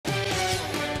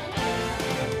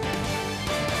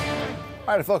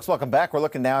All right, folks, welcome back. We're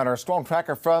looking now at our storm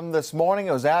tracker from this morning.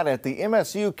 It was out at the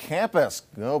MSU campus.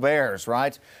 Go Bears,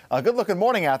 right? A good-looking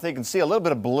morning out there. You can see a little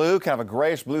bit of blue, kind of a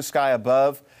grayish blue sky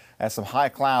above as some high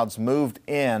clouds moved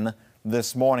in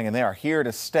this morning, and they are here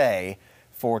to stay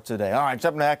for today. All right,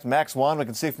 jumping back to Max 1, we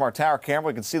can see from our tower camera,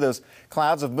 we can see those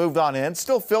clouds have moved on in.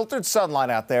 Still filtered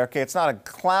sunlight out there. Okay, it's not a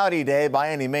cloudy day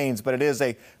by any means, but it is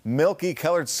a milky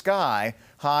colored sky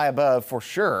high above for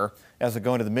sure as we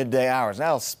go into the midday hours.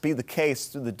 That'll be the case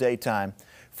through the daytime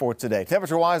for today.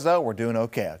 Temperature-wise, though, we're doing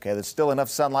okay. There's still enough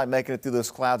sunlight making it through those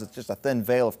clouds. It's just a thin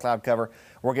veil of cloud cover.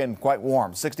 We're getting quite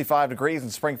warm. 65 degrees in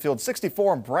Springfield,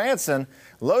 64 in Branson,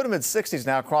 low to mid-60s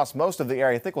now across most of the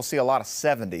area. I think we'll see a lot of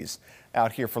 70s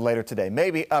out here for later today.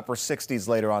 Maybe upper 60s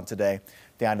later on today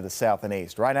down to the south and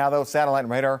east. Right now, though, satellite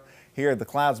and radar here, the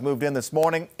clouds moved in this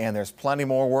morning, and there's plenty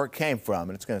more where it came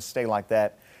from, and it's going to stay like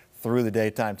that through the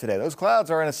daytime today. Those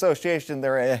clouds are in association.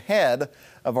 They're ahead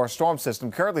of our storm system,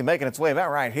 currently making its way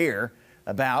about right here.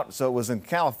 So it was in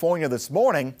California this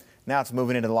morning. Now it's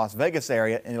moving into the Las Vegas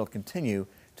area, and it'll continue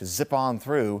to zip on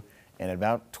through. In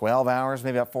about 12 hours,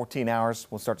 maybe about 14 hours,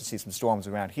 we'll start to see some storms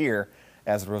around here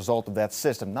as a result of that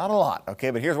system. Not a lot, but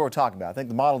here's what we're talking about. I think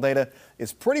the model data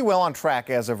is pretty well on track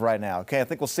as of right now, I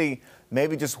think we'll see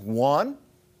maybe just one,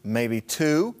 maybe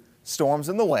two storms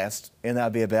in the west, and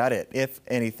that'll be about it, if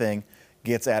anything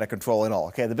gets out of control at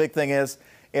all. The big thing is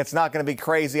it's not going to be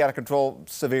crazy out of control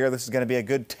severe. This is going to be a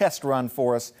good test run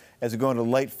for us as we go into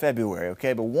late February,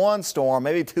 but one storm,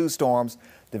 maybe two storms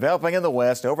developing in the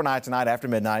west overnight tonight after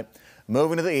midnight,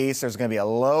 moving to the east. There's going to be a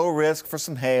low risk for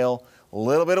some hail, a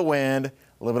little bit of wind,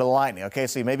 a little bit of lightning.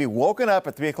 So you may be woken up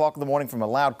at 3 o'clock in the morning from a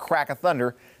loud crack of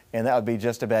thunder, and that would be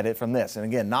just about it from this. And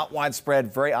again, not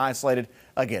widespread, very isolated.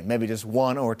 Again, maybe just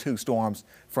one or two storms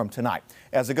from tonight.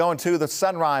 As we go into the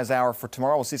sunrise hour for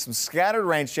tomorrow, we'll see some scattered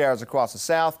rain showers across the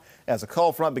south as a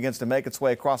cold front begins to make its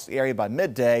way across the area by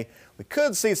midday. We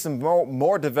could see some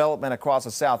more development across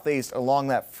the southeast along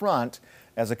that front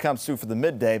as it comes through for the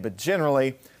midday, but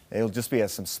generally it'll just be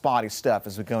some spotty stuff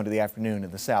as we go into the afternoon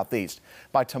in the southeast.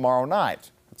 By tomorrow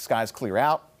night, the skies clear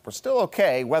out. We're still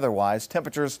okay weather-wise.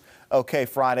 Temperatures okay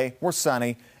Friday. We're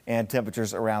sunny, and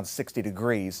temperatures around 60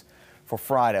 degrees for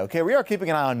Friday. We are keeping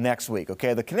an eye on next week.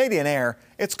 The Canadian air,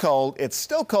 it's cold. It's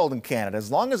still cold in Canada. As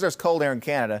long as there's cold air in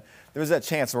Canada, there's that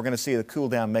chance we're going to see the cool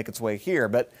down make its way here.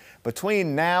 But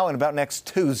between now and about next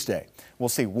Tuesday, we'll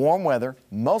see warm weather,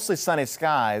 mostly sunny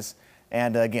skies,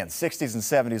 and again, 60s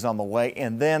and 70s on the way.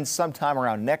 And then sometime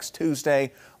around next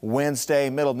Tuesday,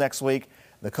 Wednesday, middle of next week,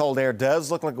 the cold air does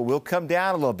look like it will come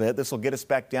down a little bit. This will get us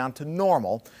back down to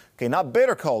normal. Not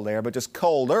bitter cold air, but just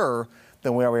colder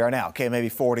than where we are now. Maybe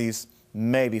 40s,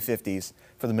 maybe 50s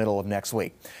for the middle of next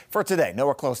week. For today,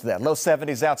 nowhere close to that. Low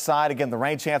 70s outside. Again, the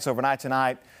rain chance overnight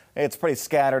tonight. It's pretty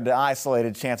scattered to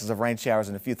isolated chances of rain showers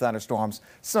and a few thunderstorms,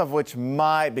 some of which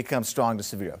might become strong to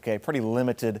severe. Pretty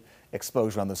limited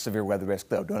exposure on the severe weather risk,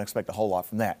 though. Don't expect a whole lot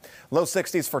from that. Low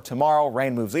 60s for tomorrow.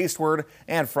 Rain moves eastward,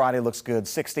 and Friday looks good.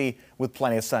 60 with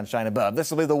plenty of sunshine above.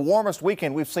 This will be the warmest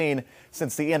weekend we've seen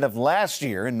since the end of last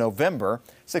year in November.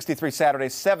 63 Saturday,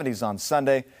 70s on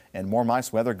Sunday, and more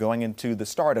nice weather going into the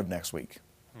start of next week.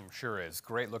 Sure is.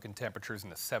 Great looking temperatures in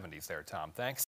the 70s there, Tom. Thanks.